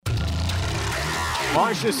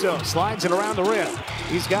Marchessault slides it around the rim.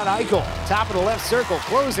 He's got Eichel, top of the left circle,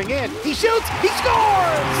 closing in. He shoots, he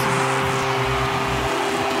scores!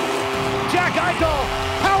 Jack Eichel,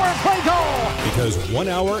 power play goal! Because 1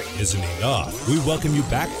 hour isn't enough, we welcome you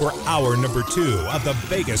back for hour number 2 of the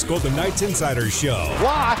Vegas Golden Knights Insider Show.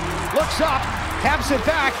 Waugh looks up, taps it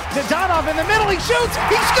back. Dadonov in the middle, he shoots,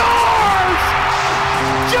 he scores!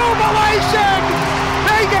 Jubilation!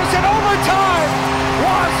 Vegas in overtime!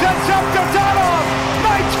 Waugh sets up Dadonov!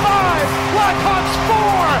 Knights 5, Blackhawks 4!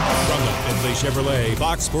 From the Findlay Chevrolet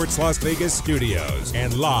Fox Sports Las Vegas studios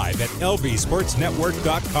and live at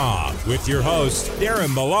lvsportsnetwork.com with your hosts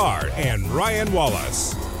Darren Millard and Ryan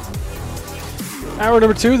Wallace. Hour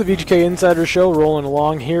number 2, the VGK Insider Show, rolling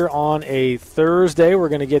along here on a Thursday. We're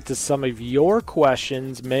going to get to some of your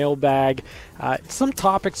questions, mailbag, some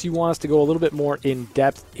topics you want us to go a little bit more in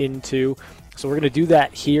depth into. So we're going to do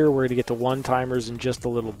that here. We're going to get to one-timers in just a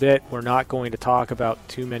little bit. We're not going to talk about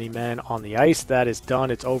too many men on the ice. That is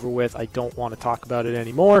done. It's over with. I don't want to talk about it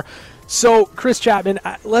anymore. So, Chris Chapman,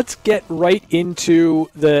 let's get right into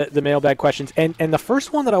the mailbag questions. And the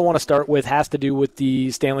first one that I want to start with has to do with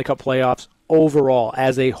the Stanley Cup playoffs overall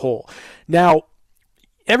as a whole. Now,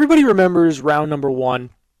 everybody remembers round number 1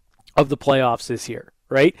 of the playoffs this year,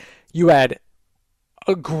 right? You had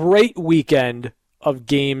a great weekend of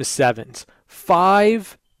Game 7s.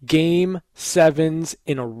 5 Game 7s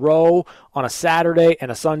in a row on a Saturday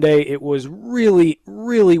and a Sunday. It was really,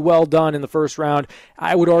 really well done in the first round.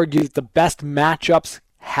 I would argue that the best matchups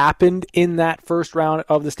happened in that first round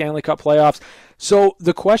of the Stanley Cup playoffs. So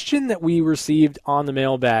the question that we received on the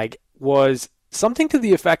mailbag was something to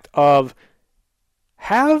the effect of,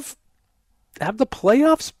 have the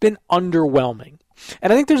playoffs been underwhelming?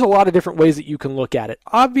 And I think there's a lot of different ways that you can look at it.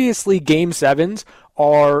 Obviously, Game 7s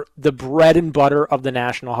are the bread and butter of the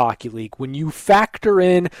National Hockey League. When you factor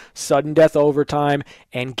in sudden death overtime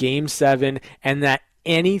and Game 7 and that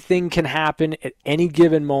anything can happen at any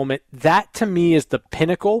given moment, that to me is the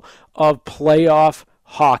pinnacle of playoff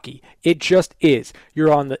hockey. It just is.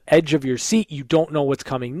 You're on the edge of your seat. You don't know what's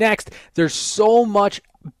coming next. There's so much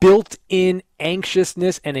built-in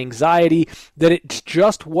anxiousness and anxiety that it's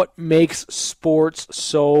just what makes sports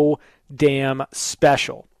so damn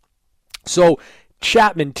special. So,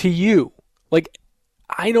 Chapman, to you,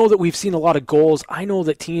 I know that we've seen a lot of goals. I know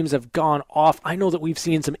that teams have gone off. I know that we've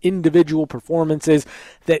seen some individual performances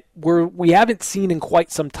that we haven't seen in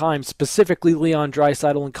quite some time, specifically Leon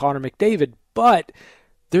Draisaitl and Connor McDavid, but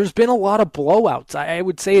there's been a lot of blowouts. I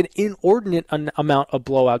would say an inordinate amount of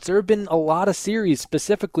blowouts. There have been a lot of series,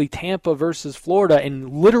 specifically Tampa versus Florida, and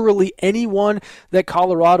literally anyone that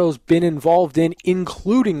Colorado's been involved in,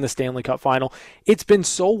 including the Stanley Cup final. It's been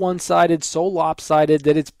so one-sided, so lopsided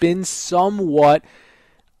that it's been somewhat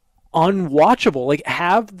unwatchable.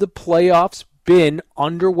 Have the playoffs been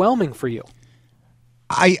underwhelming for you?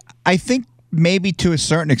 I think maybe to a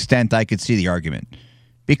certain extent I could see the argument.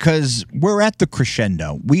 Because we're at the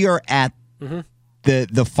crescendo. We are at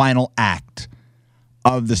the final act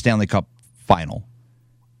of the Stanley Cup final.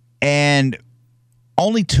 And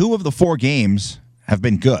only 2 of the 4 games have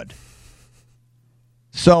been good.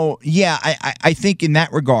 So, yeah, I think in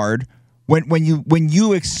that regard, when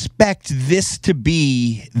you expect this to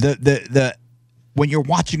be the when you're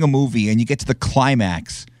watching a movie and you get to the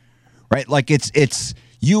climax, right? It's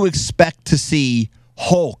you expect to see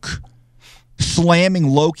Hulk slamming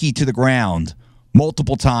Loki to the ground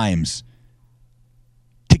multiple times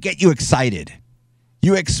to get you excited.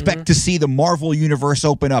 You expect to see the Marvel universe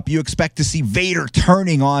open up. You expect to see Vader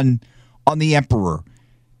turning on the Emperor.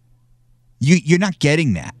 You're not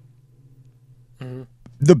getting that.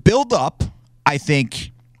 The build-up, I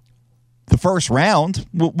think, the first round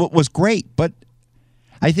was great, but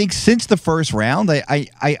I think since the first round,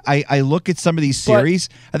 I look at some of these series.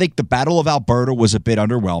 I think the Battle of Alberta was a bit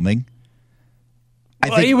underwhelming. I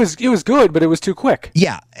think it was good, but it was too quick.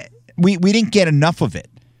 Yeah, we didn't get enough of it.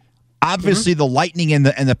 Obviously, the Lightning and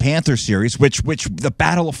the Panther series, which the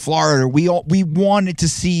Battle of Florida, we wanted to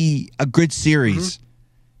see a good series.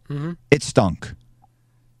 It stunk.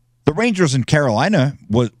 The Rangers in Carolina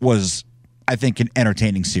was I think an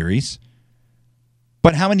entertaining series,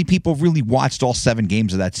 but how many people really watched all 7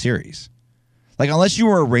 games of that series? Unless you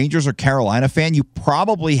were a Rangers or Carolina fan, you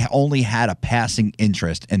probably only had a passing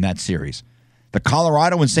interest in that series. The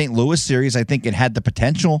Colorado and St. Louis series, I think it had the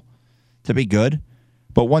potential to be good.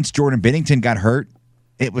 But once Jordan Binnington got hurt,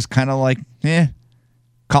 it was kind of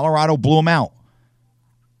Colorado blew him out.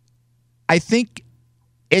 I think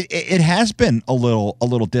it has been a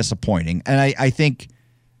little disappointing. And I think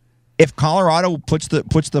if Colorado puts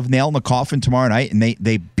the nail in the coffin tomorrow night and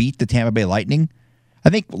they beat the Tampa Bay Lightning, I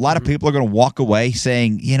think a lot of people are going to walk away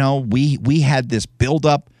saying, we had this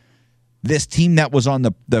build-up, this team that was on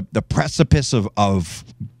the precipice of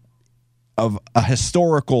a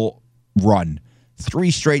historical run,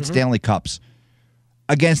 3 straight Stanley Cups,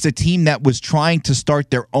 against a team that was trying to start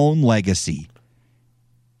their own legacy.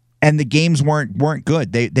 And the games weren't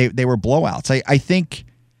good. They were blowouts. I think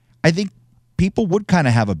people would kind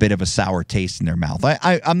of have a bit of a sour taste in their mouth.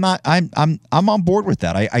 I'm on board with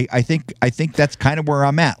that. I think that's kind of where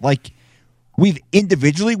I'm at. Like, we've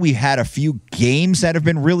had a few games that have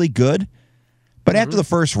been really good, but after the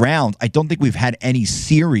first round, I don't think we've had any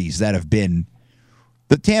series that have been.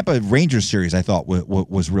 The Tampa Rangers series I thought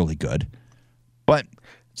was really good, but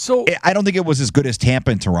I don't think it was as good as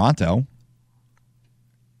Tampa and Toronto.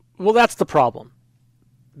 Well, that's the problem.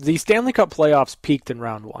 The Stanley Cup playoffs peaked in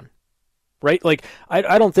round 1. Right? Like,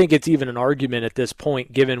 I don't think it's even an argument at this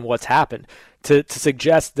point, given what's happened, to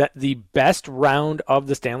suggest that the best round of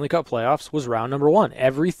the Stanley Cup playoffs was round number 1.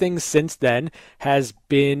 Everything since then has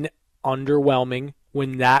been underwhelming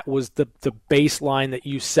when that was the baseline that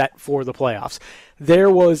you set for the playoffs. There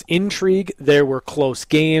was intrigue. There were close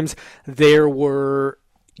games. There were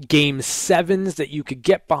Game 7s that you could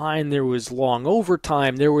get behind. There was long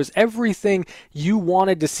overtime. There was everything you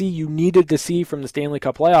wanted to see, you needed to see from the Stanley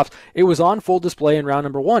Cup playoffs. It was on full display in round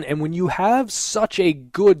number 1. And when you have such a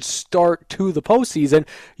good start to the postseason,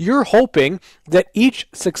 you're hoping that each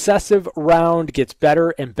successive round gets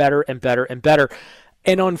better and better and better and better.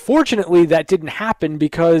 And unfortunately, that didn't happen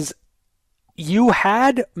because you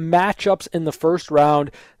had matchups in the first round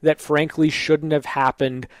that frankly shouldn't have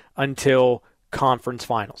happened until conference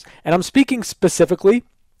finals. And I'm speaking specifically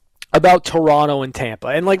about Toronto and Tampa.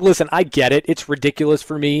 And listen, I get it. It's ridiculous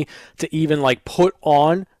for me to even put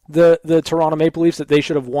on the Toronto Maple Leafs that they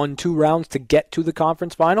should have won 2 rounds to get to the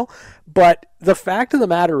conference final. But the fact of the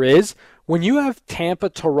matter is, when you have Tampa,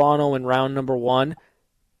 Toronto in round number 1,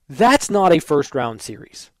 that's not a first round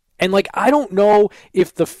series. And I don't know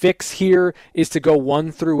if the fix here is to go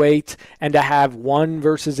 1 through 8 and to have 1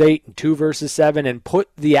 versus 8 and 2 versus 7 and put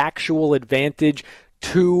the actual advantage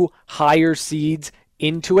to higher seeds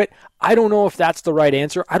into it. I don't know if that's the right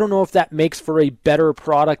answer. I don't know if that makes for a better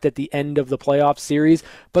product at the end of the playoff series.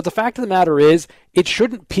 But the fact of the matter is, it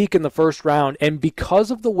shouldn't peak in the first round. And because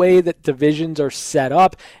of the way that divisions are set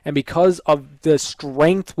up and because of the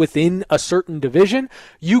strength within a certain division,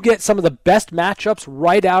 you get some of the best matchups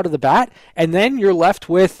right out of the bat. And then you're left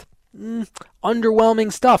with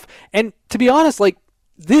underwhelming stuff. And to be honest,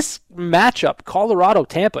 this matchup,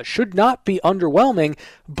 Colorado-Tampa, should not be underwhelming,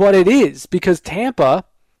 but it is because Tampa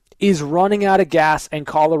is running out of gas and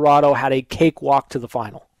Colorado had a cakewalk to the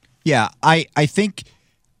final. Yeah, I think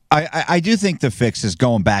I do think the fix is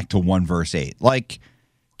going back to 1 versus 8.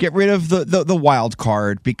 Get rid of the wild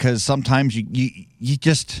card because sometimes you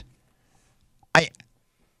just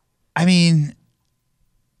I mean,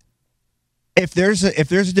 if there's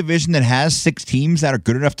a division that has 6 teams that are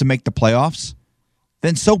good enough to make the playoffs,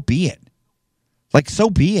 then so be it.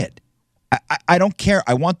 So be it. I don't care.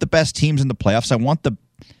 I want the best teams in the playoffs.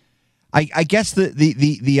 I guess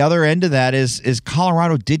the other end of that is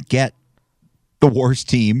Colorado did get the worst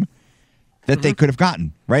team that they could have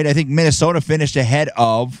gotten, right? I think Minnesota finished ahead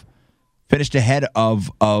of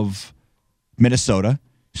Minnesota.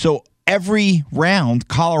 So every round,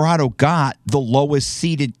 Colorado got the lowest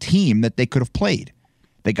seeded team that they could have played.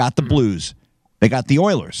 They got the Blues. They got the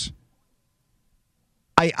Oilers.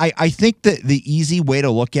 I think that the easy way to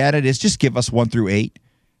look at it is just give us 1 through 8.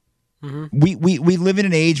 We live in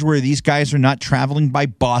an age where these guys are not traveling by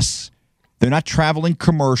bus. They're not traveling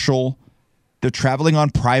commercial. They're traveling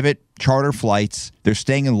on private charter flights. They're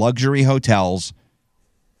staying in luxury hotels.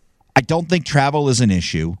 I don't think travel is an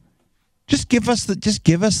issue. Just give us the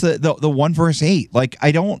 1 versus 8.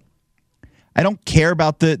 I don't care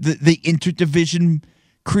about the interdivision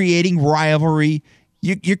creating rivalry.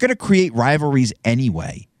 You're going to create rivalries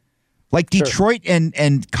anyway. Detroit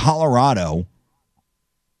and Colorado,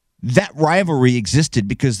 that rivalry existed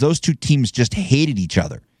because those 2 teams just hated each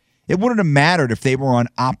other. It wouldn't have mattered if they were on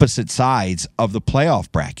opposite sides of the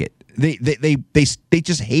playoff bracket. They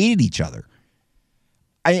just hated each other.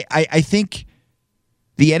 I think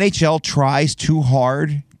the NHL tries too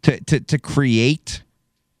hard to create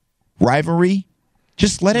rivalry.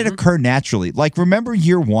 Just let it occur naturally. Remember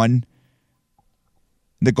year 1?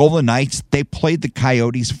 The Golden Knights, they played the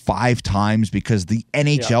Coyotes 5 times because the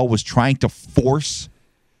NHL was trying to force,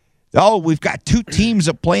 we've got 2 teams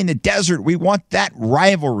that play in the desert. We want that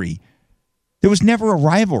rivalry. There was never a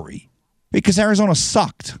rivalry because Arizona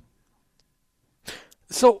sucked.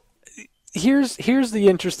 So here's the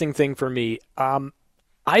interesting thing for me.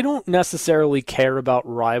 I don't necessarily care about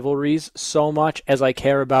rivalries so much as I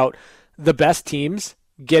care about the best teams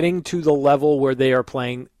getting to the level where they are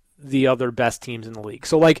playing the other best teams in the league.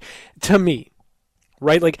 So, like, to me,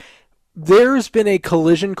 right, like, there's been a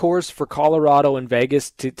collision course for Colorado and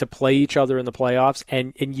Vegas to play each other in the playoffs,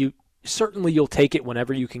 and you'll take it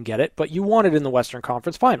whenever you can get it, but you want it in the Western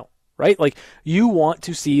Conference Final, right? Like, you want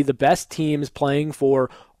to see the best teams playing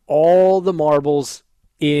for all the marbles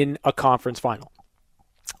in a conference final.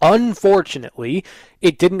 Unfortunately,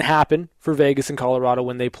 it didn't happen for Vegas and Colorado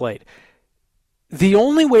when they played. The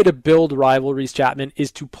only way to build rivalries, Chapman,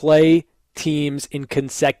 is to play teams in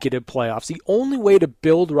consecutive playoffs. The only way to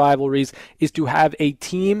build rivalries is to have a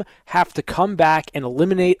team have to come back and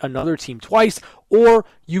eliminate another team twice, or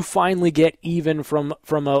you finally get even from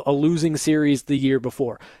a losing series the year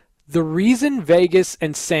before. The reason Vegas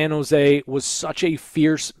and San Jose was such a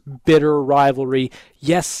fierce, bitter rivalry,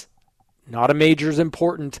 yes, not a major is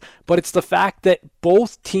important, but it's the fact that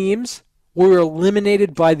both teams were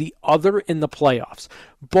eliminated by the other in the playoffs.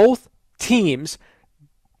 Both teams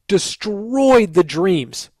destroyed the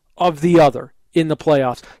dreams of the other in the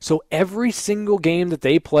playoffs. So every single game that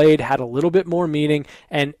they played had a little bit more meaning,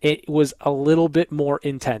 and it was a little bit more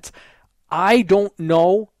intense. I don't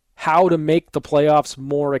know how to make the playoffs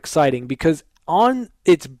more exciting, because on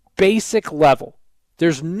its basic level,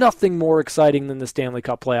 there's nothing more exciting than the Stanley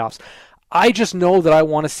Cup playoffs. I just know that I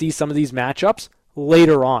want to see some of these matchups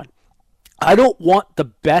later on. I don't want the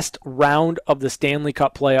best round of the Stanley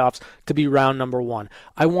Cup playoffs to be round number 1.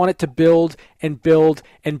 I want it to build and build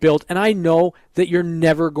and build. And I know that you're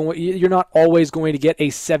not always going to get a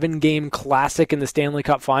 7-game classic in the Stanley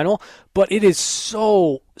Cup final, but it is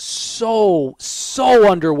so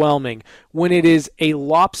underwhelming when it is a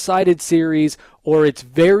lopsided series, or it's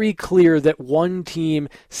very clear that one team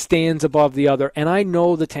stands above the other. And I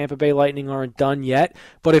know the Tampa Bay Lightning aren't done yet,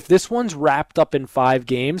 but if this one's wrapped up in 5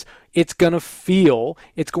 games, it's going to feel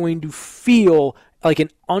like an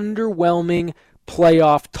underwhelming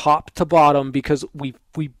playoff top to bottom, because we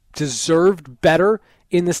deserved better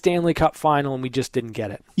in the Stanley Cup final and we just didn't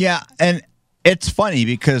get it. Yeah, and it's funny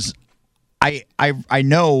because I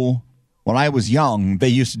know when I was young they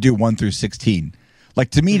used to do 1 through 16.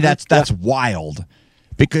 Like, to me, that's wild,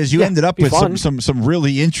 because you ended up with some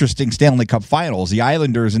really interesting Stanley Cup finals. The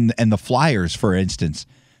Islanders and the Flyers, for instance,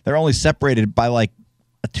 they're only separated by like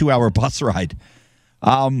a 2-hour bus ride.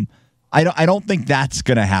 I don't think that's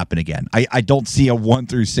going to happen again. I don't see a 1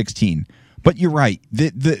 through 16. But you're right.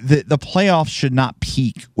 The playoffs should not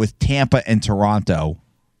peak with Tampa and Toronto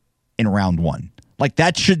in round 1. Like,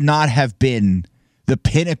 that should not have been the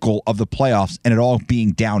pinnacle of the playoffs, and it all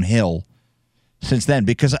being downhill since then,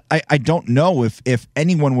 because I don't know if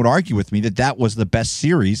anyone would argue with me that was the best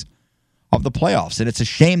series of the playoffs. And it's a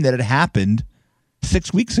shame that it happened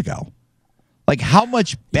 6 weeks ago. Like, how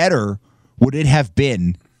much better would it have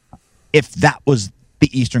been if that was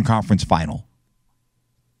the Eastern Conference final?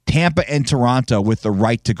 Tampa and Toronto with the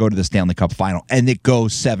right to go to the Stanley Cup final, and it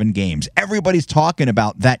goes 7 games. Everybody's talking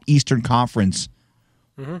about that Eastern Conference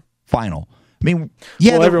final. I mean,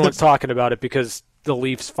 yeah. Well, everyone's talking about it because the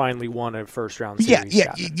Leafs finally won a first-round series.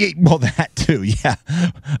 Yeah. Well, that too, yeah.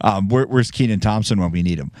 Where's Keenan Thompson when we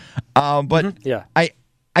need him? Yeah.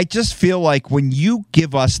 I just feel like when you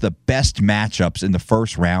give us the best matchups in the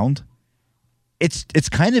first round, it's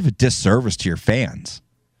kind of a disservice to your fans.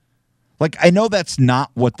 Like, I know that's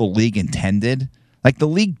not what the league intended. Like, the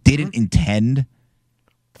league didn't intend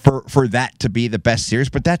for that to be the best series,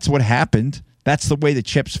 but that's what happened. That's the way the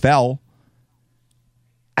chips fell.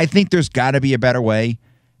 I think there's got to be a better way.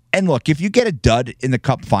 And look, if you get a dud in the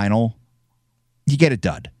Cup final, you get a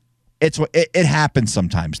dud. It happens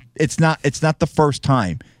sometimes. It's not the first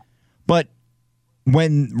time. But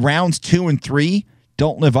when rounds 2 and 3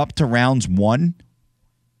 don't live up to rounds 1,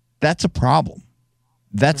 that's a problem.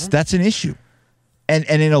 That's an issue. And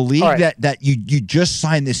in a league that you just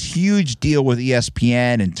signed this huge deal with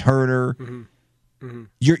ESPN and Turner,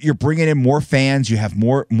 you're bringing in more fans, you have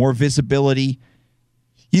more visibility.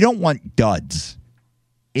 You don't want duds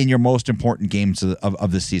in your most important games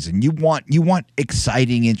of the season. You want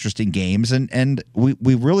exciting, interesting games, and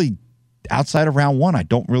we really, outside of round 1, I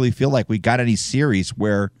don't really feel like we got any series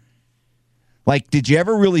where, like, did you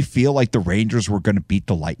ever really feel like the Rangers were going to beat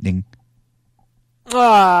the Lightning?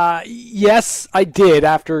 Yes, I did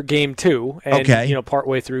after game 2 and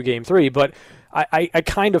partway through game 3, but I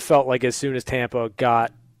kind of felt like as soon as Tampa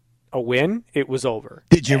got a win, it was over.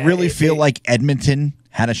 Did you really feel like Edmonton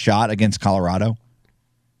had a shot against Colorado?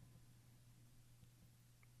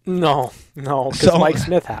 No, because Mike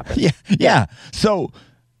Smith happened. Yeah. So,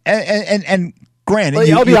 and granted,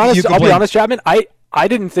 I'll be honest, Chapman. I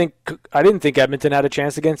didn't think Edmonton had a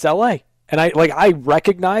chance against LA. And I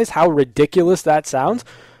recognize how ridiculous that sounds,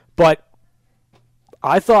 but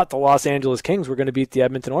I thought the Los Angeles Kings were going to beat the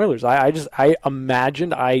Edmonton Oilers. I just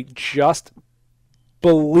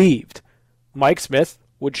believed Mike Smith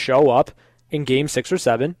would show up in game 6 or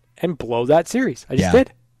 7 and blow that series. I just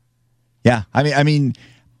did. Yeah. I mean,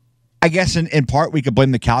 I guess in part we could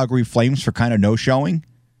blame the Calgary Flames for kind of no showing,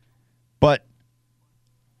 but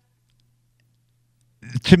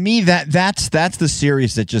to me that's the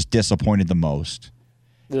series that just disappointed the most.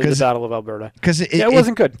 The Battle of Alberta. Because it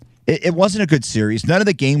wasn't good. It wasn't a good series. None of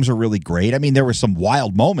the games were really great. I mean, there were some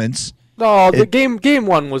wild moments. No, game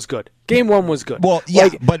 1 was good. Game 1 was good. Well, yeah,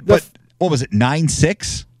 but what was it,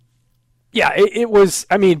 9-6? Yeah, it was.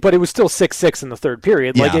 I mean, but it was still 6-6 in the third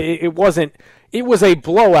period. Yeah. Like it wasn't. It was a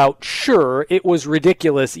blowout. Sure, it was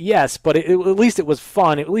ridiculous. Yes, but at least it was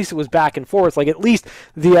fun. At least it was back and forth. Like at least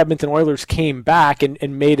the Edmonton Oilers came back and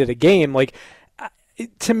made it a game. Like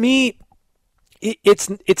to me,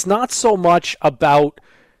 it's not so much about.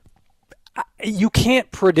 You can't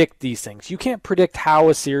predict these things. You can't predict how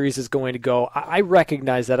a series is going to go. I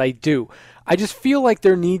recognize that. I do. I just feel like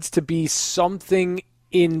there needs to be something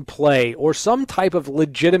in play or some type of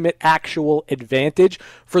legitimate actual advantage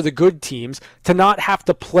for the good teams to not have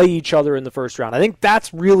to play each other in the first round. I think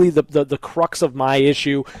that's really the crux of my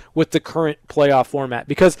issue with the current playoff format,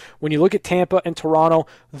 because when you look at Tampa and Toronto,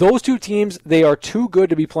 those two teams, they are too good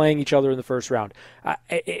to be playing each other in the first round.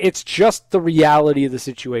 It's just the reality of the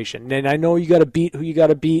situation. And I know you got to beat who you got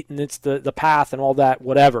to beat, and it's the path and all that,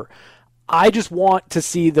 whatever. I just want to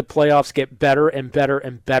see the playoffs get better and better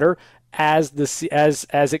and better as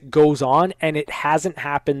it goes on, and it hasn't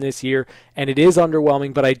happened this year, and it is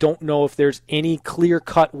underwhelming, but I don't know if there's any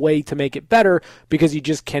clear-cut way to make it better because you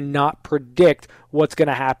just cannot predict what's going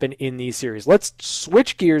to happen in these series. Let's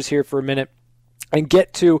switch gears here for a minute and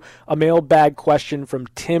get to a mailbag question from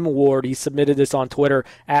Tim Ward. He submitted this on Twitter,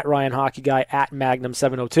 at Ryan Hockey Guy, at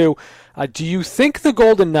Magnum702. Do you think the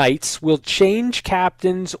Golden Knights will change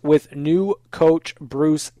captains with new coach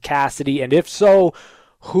Bruce Cassidy? And if so,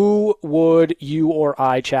 who would you or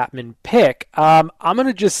I, Chapman, pick? I'm going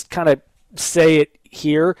to just kind of say it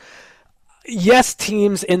here. Yes,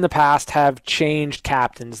 teams in the past have changed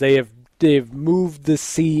captains. They've moved the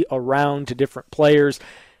C around to different players.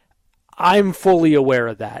 I'm fully aware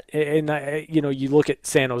of that. And, you look at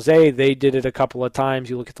San Jose, they did it a couple of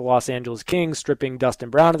times. You look at the Los Angeles Kings, stripping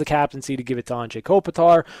Dustin Brown of the captaincy to give it to Anze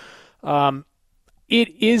Kopitar. It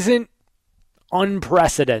isn't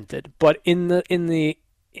unprecedented, but in the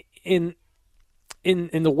way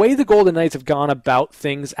the Golden Knights have gone about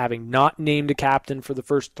things, having not named a captain for the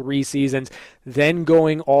first 3 seasons, then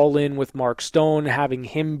going all in with Mark Stone, having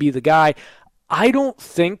him be the guy, I don't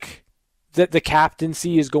think that the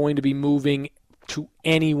captaincy is going to be moving to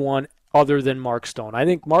anyone other than Mark Stone. I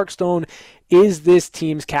think Mark Stone is this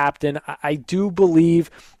team's captain. I do believe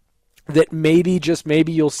that maybe, just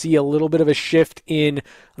maybe, you'll see a little bit of a shift in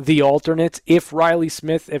the alternates. If Riley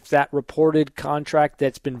Smith, if that reported contract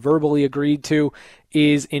that's been verbally agreed to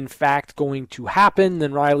is in fact going to happen,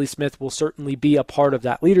 then Riley Smith will certainly be a part of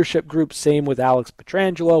that leadership group. Same with Alex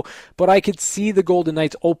Pietrangelo. But I could see the Golden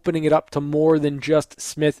Knights opening it up to more than just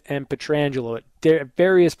Smith and Pietrangelo. At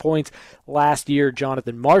various points last year,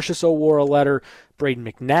 Jonathan Marchessault wore a letter, Braden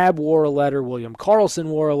McNabb wore a letter, William Karlsson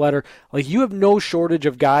wore a letter. Like, you have no shortage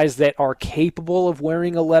of guys that are capable of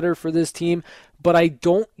wearing a letter for this team, but I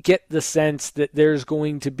don't get the sense that there's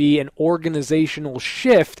going to be an organizational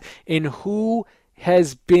shift in who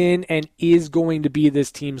has been and is going to be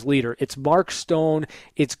this team's leader. It's Mark Stone.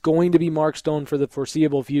 It's going to be Mark Stone for the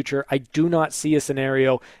foreseeable future. I do not see a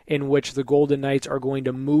scenario in which the Golden Knights are going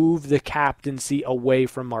to move the captaincy away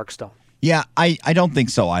from Mark Stone. Yeah, I don't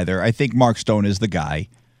think so either. I think Mark Stone is the guy.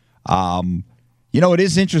 It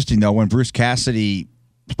is interesting, though, when Bruce Cassidy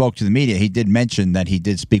spoke to the media, he did mention that he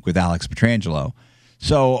did speak with Alex Pietrangelo.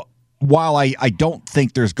 So while I don't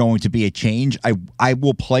think there's going to be a change, I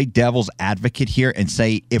will play devil's advocate here and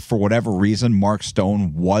say if for whatever reason Mark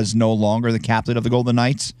Stone was no longer the captain of the Golden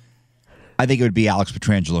Knights, I think it would be Alex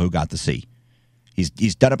Pietrangelo who got the C.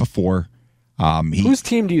 He's done it before. Whose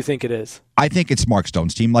team do you think it is? I think it's Mark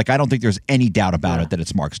Stone's team. Like, I don't think there's any doubt about it that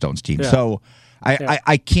it's Mark Stone's team. Yeah. So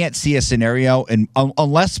I can't see a scenario, and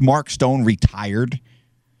unless Mark Stone retired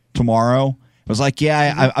tomorrow, it was like,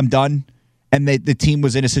 I'm done. And the team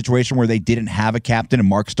was in a situation where they didn't have a captain and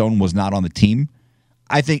Mark Stone was not on the team.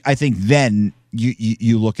 I think then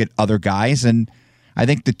you look at other guys, and I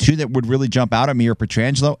think the two that would really jump out at me are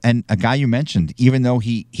Pietrangelo and a guy you mentioned. Even though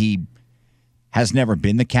he has never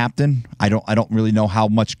been the captain, I don't really know how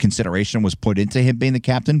much consideration was put into him being the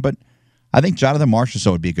captain, but I think Jonathan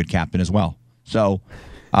Marchessault would be a good captain as well. So,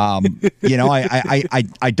 I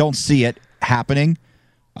don't see it happening.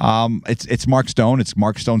 It's Mark Stone. It's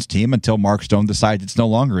Mark Stone's team until Mark Stone decides it's no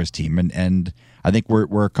longer his team, and I think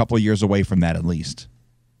we're a couple of years away from that at least.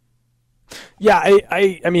 Yeah,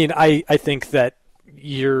 I think that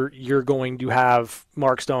you're going to have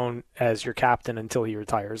Mark Stone as your captain until he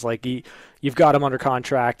retires. Like you've got him under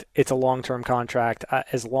contract. It's a long-term contract.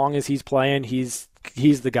 As long as he's playing, he's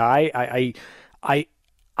the guy.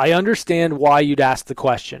 I understand why you'd ask the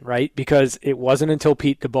question, right? Because it wasn't until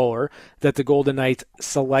Pete DeBoer that the Golden Knights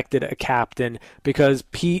selected a captain, because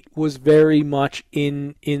Pete was very much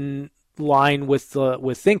in line with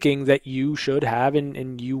thinking that you should have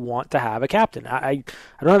and you want to have a captain. I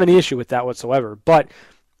don't have any issue with that whatsoever, but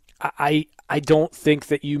I don't think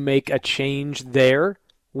that you make a change there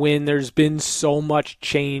when there's been so much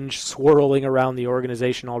change swirling around the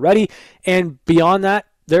organization already. And beyond that,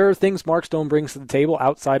 there are things Mark Stone brings to the table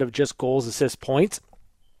outside of just goals, assists, points.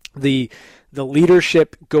 The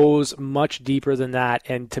leadership goes much deeper than that,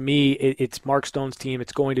 and to me, it's Mark Stone's team.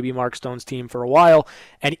 It's going to be Mark Stone's team for a while,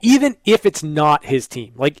 and even if it's not his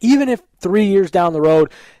team, like even if 3 years down the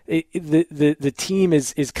road, the team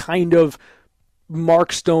is kind of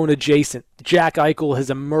Mark Stone adjacent. Jack Eichel has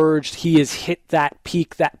emerged. He has hit that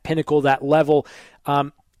peak, that pinnacle, that level.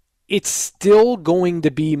 It's still going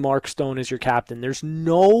to be Mark Stone as your captain. There's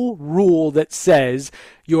no rule that says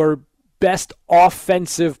your best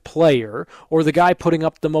offensive player or the guy putting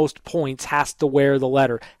up the most points has to wear the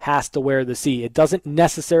letter, has to wear the C. It doesn't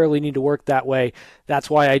necessarily need to work that way. That's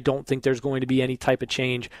why I don't think there's going to be any type of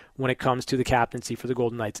change when it comes to the captaincy for the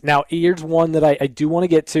Golden Knights. Now, here's one that I do want to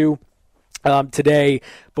get to today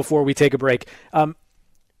before we take a break.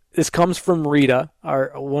 This comes from Rita,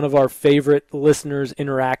 one of our favorite listeners,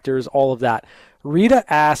 interactors, all of that. Rita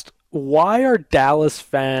asked, why are Dallas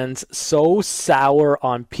fans so sour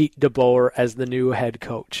on Pete DeBoer as the new head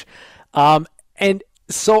coach? And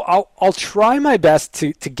so I'll try my best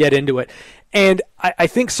to get into it. And I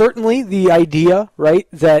think certainly the idea, right,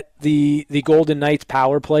 that the Golden Knights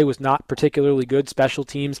power play was not particularly good. Special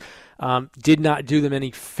teams did not do them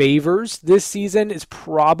any favors this season is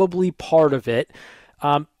probably part of it.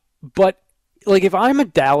 But like if I'm a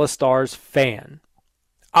Dallas Stars fan,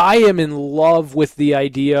 I am in love with the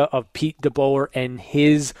idea of Pete DeBoer and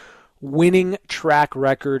his winning track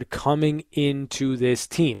record coming into this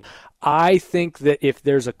team. I think that if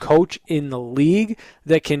there's a coach in the league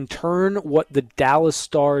that can turn what the Dallas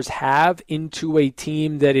Stars have into a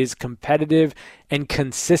team that is competitive and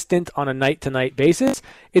consistent on a night-to-night basis,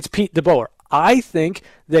 it's Pete DeBoer. I think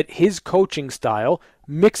that his coaching style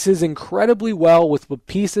mixes incredibly well with the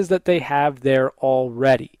pieces that they have there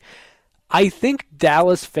already. I think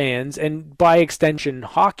Dallas fans, and by extension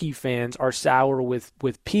hockey fans, are sour with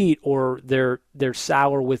Pete, or they're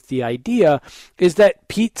sour with the idea, is that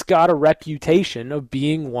Pete's got a reputation of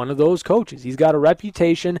being one of those coaches. He's got a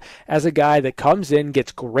reputation as a guy that comes in,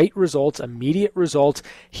 gets great results, immediate results.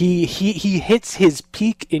 He hits his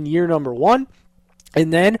peak in year number one,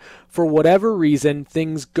 and then for whatever reason,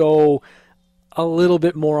 things go a little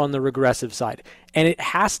bit more on the regressive side. And it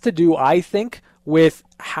has to do, I think, with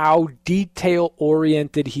how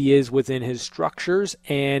detail-oriented he is within his structures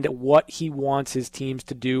and what he wants his teams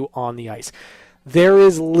to do on the ice. There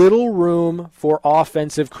is little room for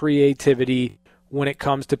offensive creativity when it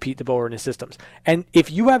comes to Pete DeBoer and his systems. And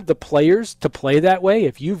if you have the players to play that way,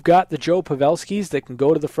 if you've got the Joe Pavelskis that can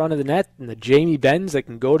go to the front of the net and the Jamie Benns that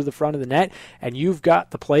can go to the front of the net, and you've got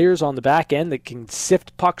the players on the back end that can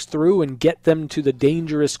sift pucks through and get them to the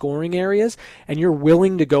dangerous scoring areas, and you're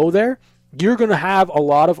willing to go there, you're going to have a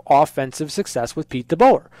lot of offensive success with Pete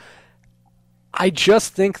DeBoer. I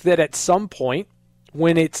just think that at some point,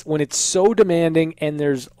 when it's so demanding and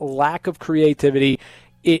there's lack of creativity,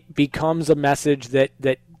 it becomes a message that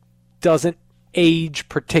doesn't age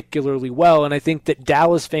particularly well. And I think that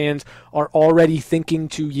Dallas fans are already thinking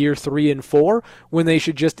to year 3 and 4 when they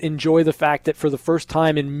should just enjoy the fact that for the first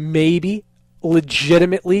time in maybe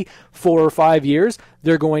legitimately 4 or 5 years,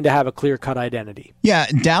 they're going to have a clear-cut identity. Yeah,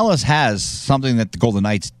 Dallas has something that the Golden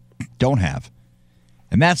Knights don't have,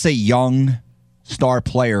 and that's a young star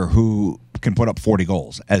player who can put up 40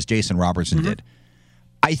 goals, as Jason Robertson did.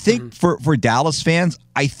 I think for Dallas fans,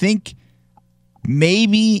 I think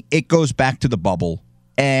maybe it goes back to the bubble,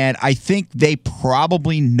 and I think they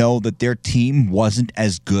probably know that their team wasn't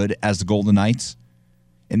as good as the Golden Knights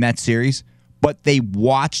in that series, but they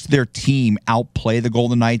watched their team outplay the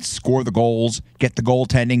Golden Knights, score the goals, get the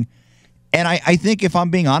goaltending. And I think, if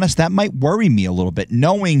I'm being honest, that might worry me a little bit,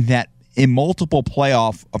 knowing that in multiple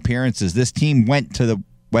playoff appearances, this team went to the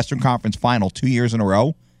Western Conference Final 2 years in a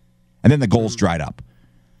row, and then the goals dried up.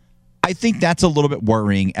 I think that's a little bit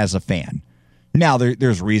worrying as a fan. Now,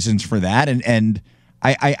 there's reasons for that, and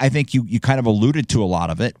I think you kind of alluded to a lot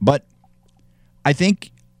of it, but I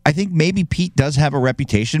think maybe Pete does have a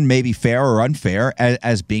reputation, maybe fair or unfair,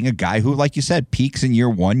 as being a guy who, like you said, peaks in year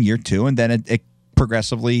 1, year 2, and then it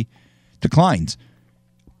progressively declines.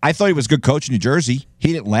 I thought he was a good coach in New Jersey.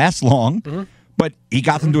 He didn't last long, but he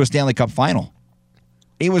got them to a Stanley Cup final.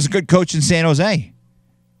 He was a good coach in San Jose.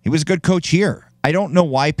 He was a good coach here. I don't know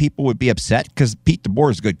why people would be upset because Pete DeBoer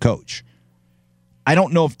is a good coach. I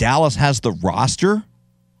don't know if Dallas has the roster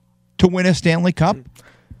to win a Stanley Cup,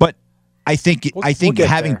 but I think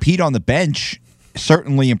having Pete on the bench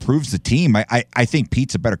certainly improves the team. I think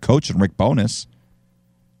Pete's a better coach than Rick Bowness.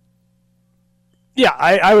 Yeah,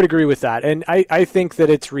 I would agree with that. And I think that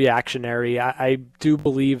it's reactionary. I do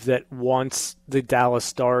believe that once the Dallas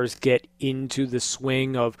Stars get into the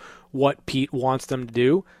swing of what Pete wants them to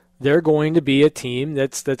do, they're going to be a team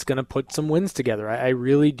that's going to put some wins together. I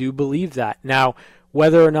really do believe that. Now,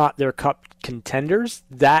 whether or not they're Cup contenders,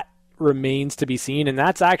 that remains to be seen, and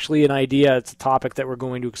that's actually an idea. It's a topic that we're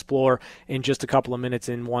going to explore in just a couple of minutes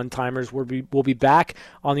in One-Timers. We'll be back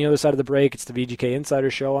on the other side of the break. It's the VGK Insider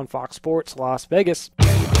Show on Fox Sports Las Vegas.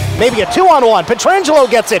 Maybe a 2-on-1. Pietrangelo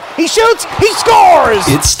gets it. He shoots. He scores.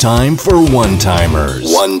 It's time for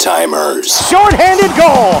One-Timers. One-Timers. Short-handed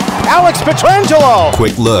goal. Alex Pietrangelo.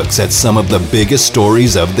 Quick looks at some of the biggest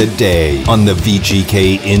stories of the day on the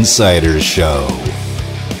VGK Insider Show.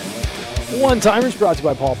 One-Timers brought to you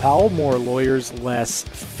by Paul Powell. More lawyers, less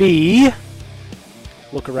fee.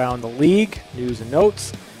 Look around the league, news and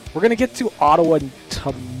notes. We're going to get to Ottawa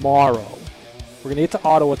tomorrow.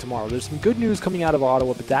 There's some good news coming out of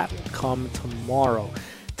Ottawa, but that will come tomorrow.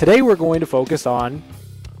 Today we're going to focus on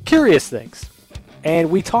curious things. And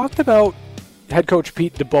we talked about head coach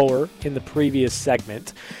Pete DeBoer in the previous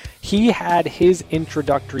segment. He had his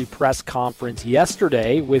introductory press conference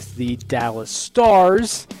yesterday with the Dallas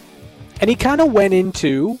Stars. And he kind of went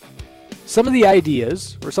into some of the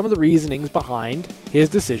ideas or some of the reasonings behind his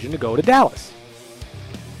decision to go to Dallas.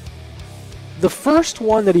 The first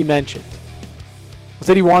one that he mentioned was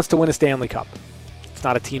that he wants to win a Stanley Cup. It's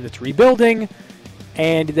not a team that's rebuilding,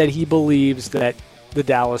 and that he believes that the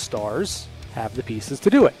Dallas Stars have the pieces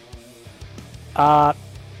to do it.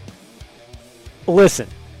 Listen,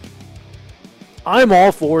 I'm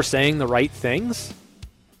all for saying the right things.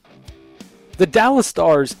 The Dallas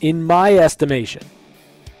Stars, in my estimation,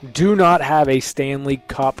 do not have a Stanley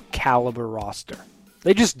Cup caliber roster.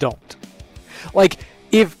 They just don't. Like,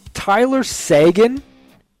 if Tyler Seguin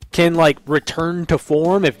can, return to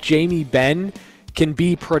form, if Jamie Benn can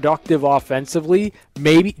be productive offensively,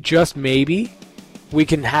 maybe, just maybe, we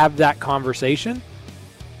can have that conversation.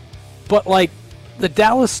 But, the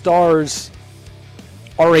Dallas Stars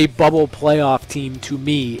are a bubble playoff team to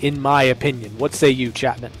me, in my opinion. What say you,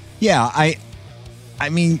 Chapman? Yeah, I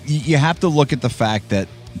mean, you have to look at the fact that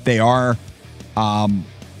they are,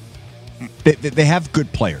 they have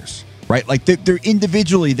good players, right? They're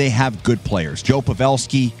individually, they have good players. Joe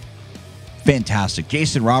Pavelski, fantastic.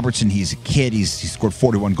 Jason Robertson, he's a kid. He scored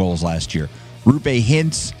 41 goals last year. Roope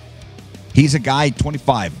Hintz, he's a guy,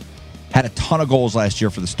 25, had a ton of goals last year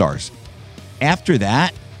for the Stars. After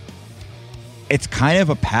that, it's kind of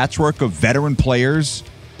a patchwork of veteran players.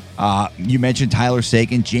 You mentioned Tyler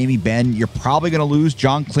Seguin, Jamie Benn. You're probably going to lose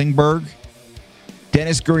John Klingberg.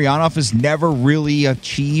 Denis Gurianov has never really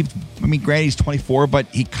achieved. I mean, granted, he's 24, but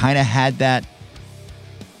he kind of had that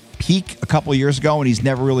peak a couple of years ago, and he's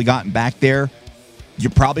never really gotten back there.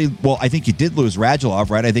 I think you did lose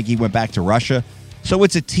Radulov, right? I think he went back to Russia. So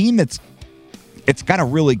it's a team it's got a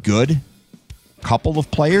really good couple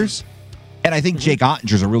of players, and I think Jake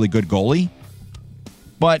Ottinger's a really good goalie.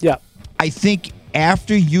 But yeah, I think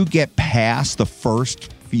after you get past the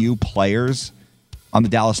first few players on the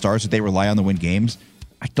Dallas Stars that they rely on to win games,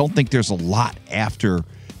 I don't think there's a lot after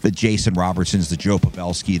the Jason Robertsons, the Joe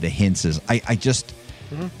Pavelski, the Hintzes.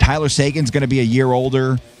 Tyler Seguin's going to be a year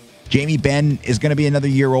older. Jamie Benn is going to be another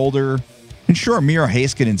year older. And sure, Miro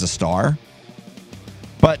Heiskanen's a star.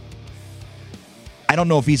 But I don't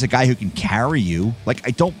know if he's a guy who can carry you.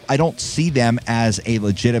 I don't see them as a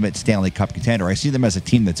legitimate Stanley Cup contender. I see them as a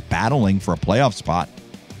team that's battling for a playoff spot.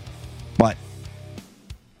 But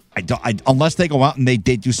unless they go out and they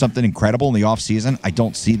do something incredible in the offseason, I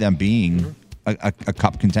don't see them being a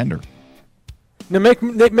Cup contender. Now,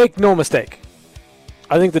 make no mistake.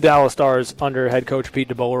 I think the Dallas Stars under head coach Pete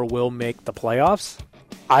DeBoer will make the playoffs.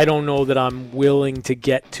 I don't know that I'm willing to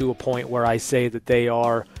get to a point where I say that they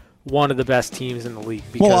are one of the best teams in the league,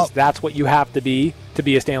 because that's what you have to be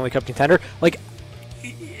a Stanley Cup contender.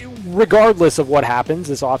 regardless of what happens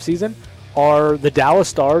this offseason, are the Dallas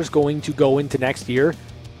Stars going to go into next year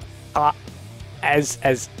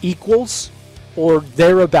as equals or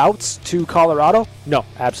thereabouts to Colorado? No,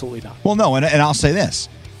 absolutely not. Well, no, and I'll say this.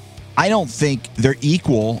 I don't think they're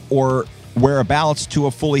equal or whereabouts to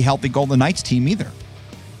a fully healthy Golden Knights team either.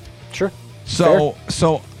 Sure. So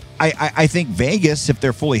I think Vegas, if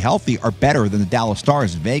they're fully healthy, are better than the Dallas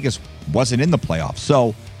Stars. Vegas wasn't in the playoffs.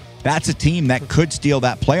 So that's a team that could steal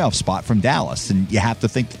that playoff spot from Dallas, and you have to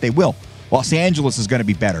think that they will. Los Angeles is going to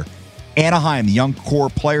be better. Anaheim, the young core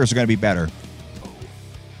players are going to be better.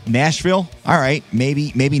 Nashville, all right,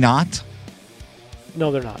 maybe not.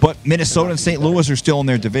 No, they're not. But Minnesota and St. Louis are still in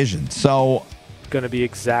their division. So going to be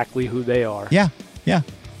exactly who they are. Yeah.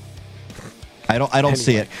 I don't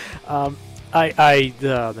see it.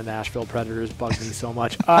 The Nashville Predators bug me so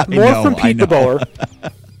much. More from Pete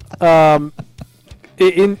DeBoer.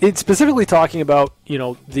 In specifically talking about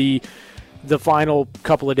the final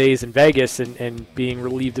couple of days in Vegas and being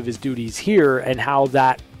relieved of his duties here, and how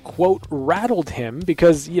that quote rattled him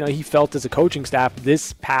because he felt as a coaching staff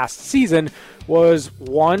this past season was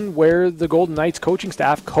one where the Golden Knights coaching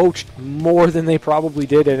staff coached more than they probably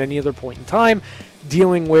did at any other point in time,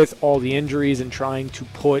 dealing with all the injuries and trying to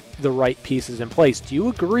put the right pieces in place. Do you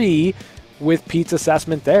agree with Pete's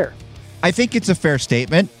assessment there? I think it's a fair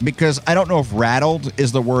statement because I don't know if rattled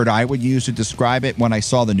is the word I would use to describe it when I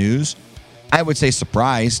saw the news. I would say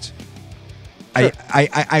surprised. Sure.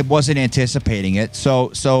 I wasn't anticipating it.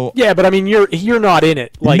 So yeah, but I mean you're not in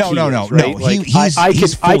it like no, right? Like,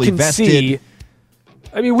 he's fully vested. See,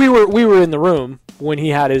 I mean we were in the room when he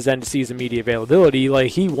had his end of season media availability.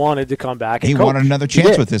 Like he wanted to come back. And he wanted another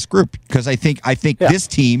chance with this group because I think this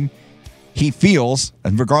team he feels,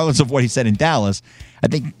 and regardless of what he said in Dallas, I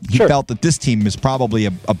think he felt that this team is probably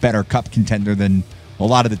a better cup contender than a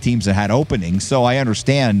lot of the teams that had openings. So I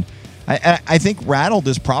understand. I think rattled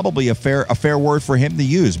is probably a fair word for him to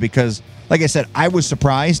use because, like I said, I was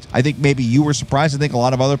surprised. I think maybe you were surprised. I think a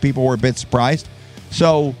lot of other people were a bit surprised.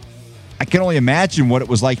 So I can only imagine what it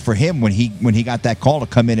was like for him when he got that call to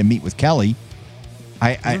come in and meet with Kelly.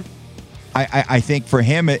 I think for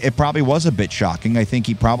him it probably was a bit shocking. I think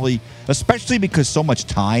he probably, especially because so much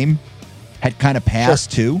time had kind of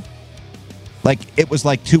passed too. Like it was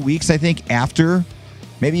like 2 weeks, I think, after.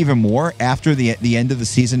 Maybe even more after the end of the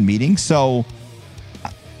season meeting. So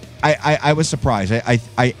I was surprised.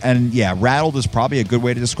 Rattled is probably a good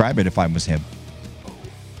way to describe it if I was him.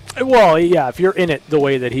 Well, yeah, if you're in it the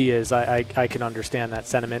way that he is, I can understand that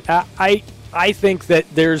sentiment. I think that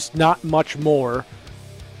there's not much more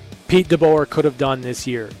Pete DeBoer could have done this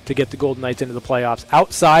year to get the Golden Knights into the playoffs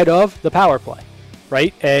outside of the power play,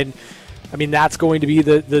 right? And I mean that's going to be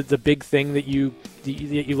the big thing that you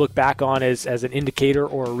look back on as an indicator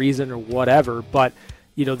or a reason or whatever. But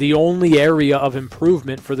the only area of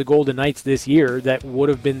improvement for the Golden Knights this year that would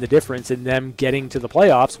have been the difference in them getting to the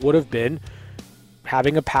playoffs would have been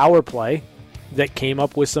having a power play that came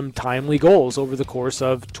up with some timely goals over the course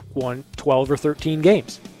of 12 or 13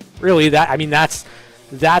 games. Really, that's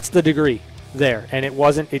the degree there. And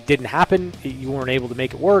it didn't happen. You weren't able to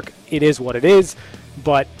make it work. It is what it is.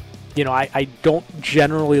 But I don't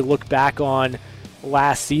generally look back on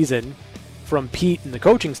last season from Pete and the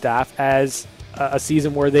coaching staff as a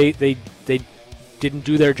season where they didn't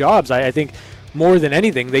do their jobs. I think more than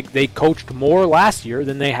anything, they coached more last year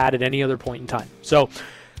than they had at any other point in time. So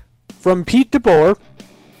from Pete DeBoer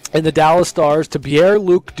and the Dallas Stars to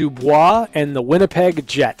Pierre-Luc Dubois and the Winnipeg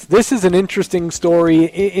Jets. This is an interesting story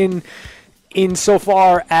in so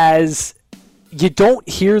far as you don't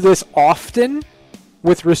hear this often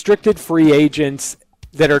with restricted free agents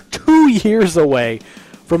that are 2 years away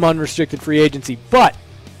from unrestricted free agency. But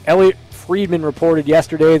Elliot Friedman reported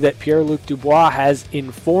yesterday that Pierre-Luc Dubois has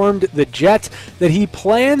informed the Jets that he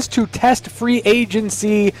plans to test free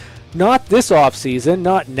agency not this offseason,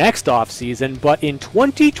 not next offseason, but in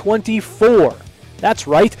 2024. That's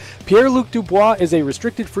right. Pierre-Luc Dubois is a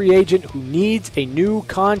restricted free agent who needs a new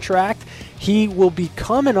contract. He will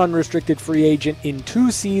become an unrestricted free agent in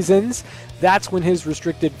 2 seasons. That's when his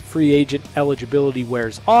restricted free agent eligibility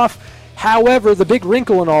wears off. However, the big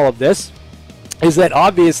wrinkle in all of this is that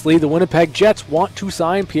obviously the Winnipeg Jets want to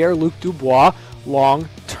sign Pierre-Luc Dubois long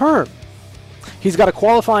term. He's got a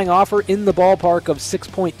qualifying offer in the ballpark of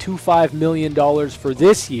 $6.25 million for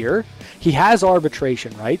this year. He has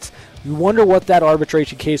arbitration rights. You wonder what that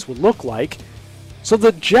arbitration case would look like. So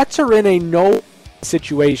the Jets are in a no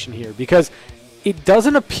situation here because it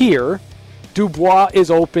doesn't appear Dubois is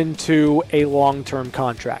open to a long-term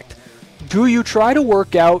contract. Do you try to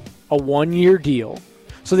work out a 1-year deal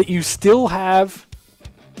so that you still have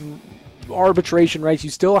arbitration rights. You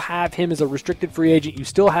still have him as a restricted free agent. You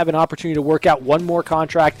still have an opportunity to work out one more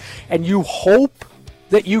contract, and you hope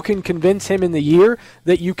that you can convince him in the year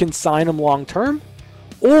that you can sign him long term.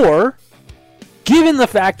 Or, given the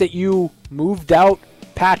fact that you moved out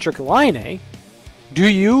Patrick Laine, do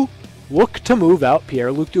you look to move out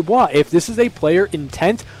Pierre-Luc Dubois? If this is a player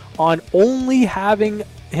intent on only having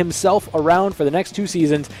himself around for the next 2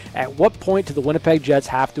 seasons, at what point do the Winnipeg Jets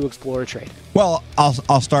have to explore a trade? Well,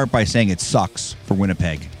 I'll start by saying it sucks for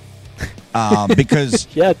Winnipeg because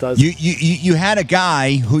yeah, it does. You had a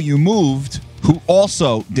guy who you moved who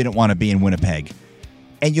also didn't want to be in Winnipeg,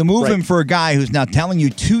 and you move him for a guy who's now telling you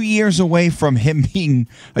 2 years away from him being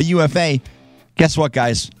a UFA. Guess what,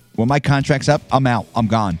 guys? When my contract's up, I'm out. I'm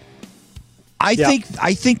gone. I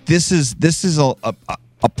think this is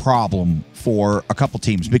a problem for a couple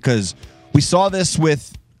teams because we saw this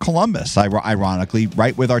with Columbus, ironically,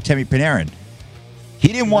 right, with Artemi Panarin. He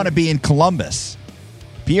didn't want to be in Columbus.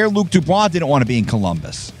 Pierre-Luc Dubois didn't want to be in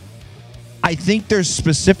Columbus. I think there's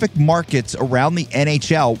specific markets around the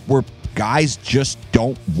NHL where guys just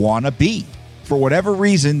don't want to be. For whatever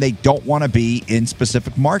reason, they don't want to be in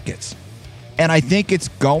specific markets. And I think it's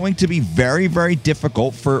going to be very, very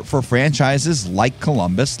difficult for franchises like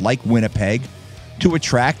Columbus, like Winnipeg, to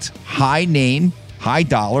attract high-name,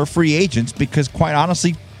 high-dollar free agents because, quite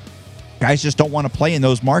honestly, guys just don't want to play in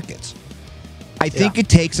those markets. I think it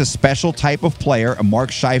takes a special type of player, a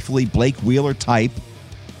Mark Scheifele, Blake Wheeler type,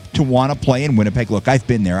 to want to play in Winnipeg. Look, I've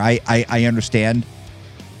been there. I understand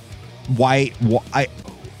why.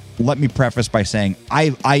 Let me preface by saying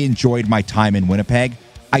I enjoyed my time in Winnipeg.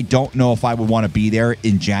 I don't know if I would want to be there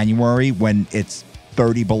in January when it's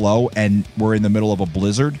 30 below and we're in the middle of a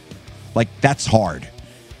blizzard. Like, that's hard.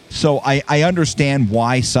 So I understand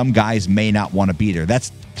why some guys may not want to be there.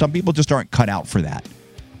 Some people just aren't cut out for that.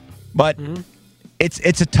 But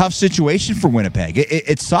it's a tough situation for Winnipeg.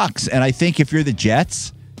 It sucks. And I think if you're the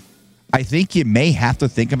Jets, I think you may have to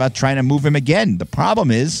think about trying to move him again. The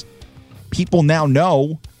problem is people now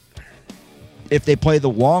know if they play the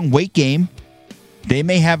long wait game, they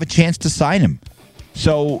may have a chance to sign him.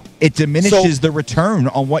 So it diminishes the return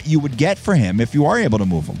on what you would get for him if you are able to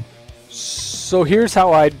move him. So here's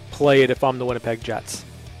how I'd play it if I'm the Winnipeg Jets.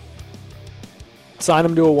 Sign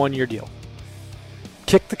him to a 1-year deal.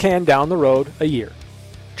 Kick the can down the road a year.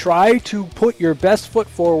 Try to put your best foot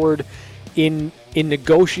forward in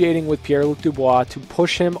negotiating with Pierre-Luc Dubois to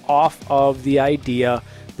push him off of the idea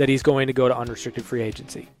that he's going to go to unrestricted free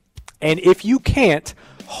agency. And if you can't,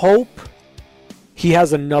 hope he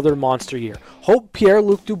has another monster year. Hope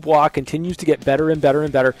Pierre-Luc Dubois continues to get better and better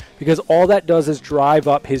and better because all that does is drive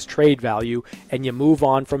up his trade value and you move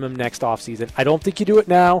on from him next offseason. I don't think you do it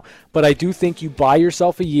now, but I do think you buy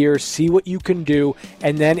yourself a year, see what you can do,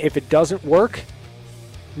 and then if it doesn't work,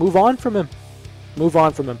 move on from him. Move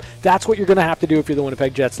on from him. That's what you're going to have to do if you're the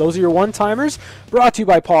Winnipeg Jets. Those are your one-timers. Brought to you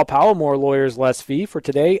by Paul Powell, more lawyers, less fee. For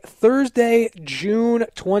today, Thursday, June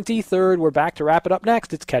 23rd. We're back to wrap it up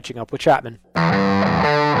next. It's Catching Up with Chapman.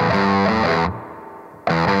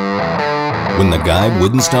 When the guy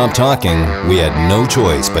wouldn't stop talking, we had no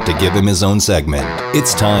choice but to give him his own segment.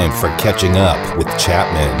 It's time for Catching Up with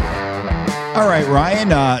Chapman. All right,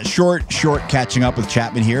 Ryan, short Catching Up with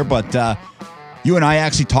Chapman here, but you and I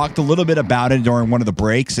actually talked a little bit about it during one of the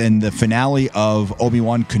breaks and the finale of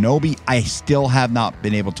Obi-Wan Kenobi. I still have not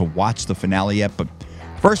been able to watch the finale yet, but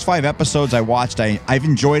first 5 episodes I watched, I've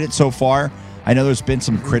enjoyed it so far. I know there's been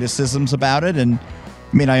some criticisms about it, and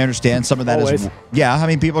I mean, I understand some of that Always. I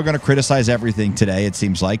mean, people are going to criticize everything today, it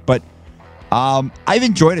seems like, but I've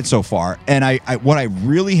enjoyed it so far, and I what I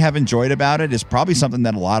really have enjoyed about it is probably something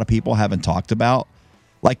that a lot of people haven't talked about.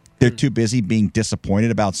 Like, they're too busy being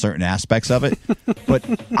disappointed about certain aspects of it. But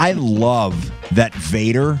I love that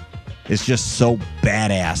Vader is just so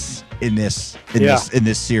badass in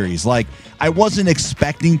this series. Like, I wasn't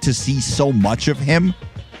expecting to see so much of him,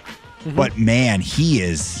 but man,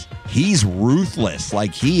 he's ruthless.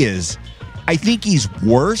 Like, I think he's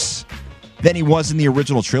worse than he was in the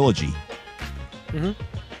original trilogy.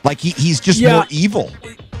 Like, he's just more evil.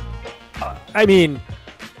 I mean,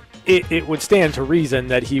 it would stand to reason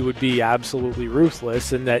that he would be absolutely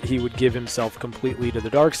ruthless and that he would give himself completely to the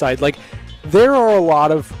dark side. Like, there are a lot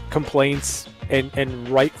of complaints and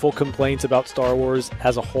rightful complaints about Star Wars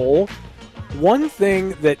as a whole. One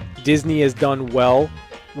thing that Disney has done well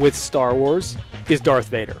with Star Wars is Darth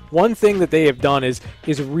Vader. One thing that they have done is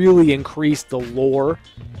really increase the lore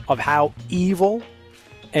of how evil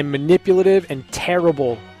and manipulative and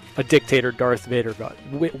terrible a dictator Darth Vader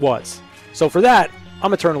was. So for that,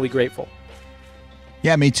 I'm eternally grateful.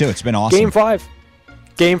 Yeah, me too. It's been awesome. Game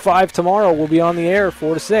Game 5 tomorrow will be on the air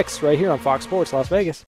 4 to 6 right here on Fox Sports Las Vegas.